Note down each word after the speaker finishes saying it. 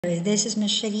This is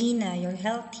Ms. Sharina, your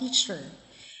health teacher,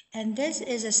 and this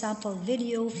is a sample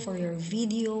video for your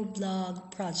video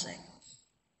blog project.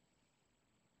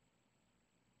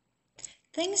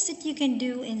 Things that you can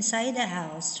do inside the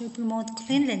house to promote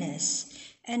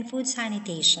cleanliness and food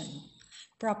sanitation,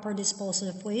 proper disposal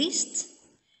of waste,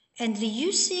 and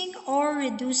reusing or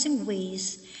reducing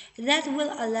waste that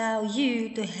will allow you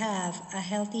to have a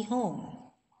healthy home.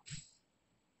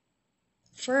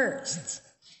 First,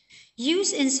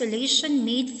 use insulation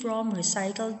made from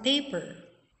recycled paper,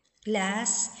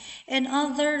 glass, and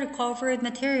other recovered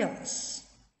materials.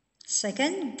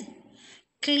 Second,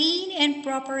 clean and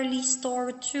properly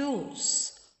store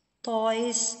tools,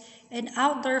 toys, and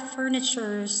outdoor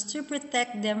furniture to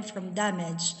protect them from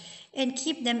damage and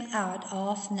keep them out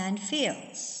of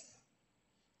landfills.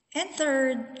 And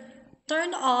third,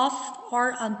 turn off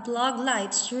or unplug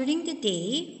lights during the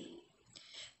day.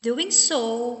 Doing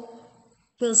so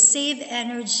will save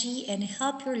energy and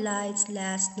help your lights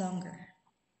last longer.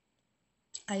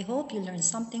 I hope you learned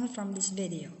something from this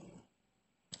video.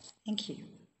 Thank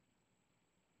you.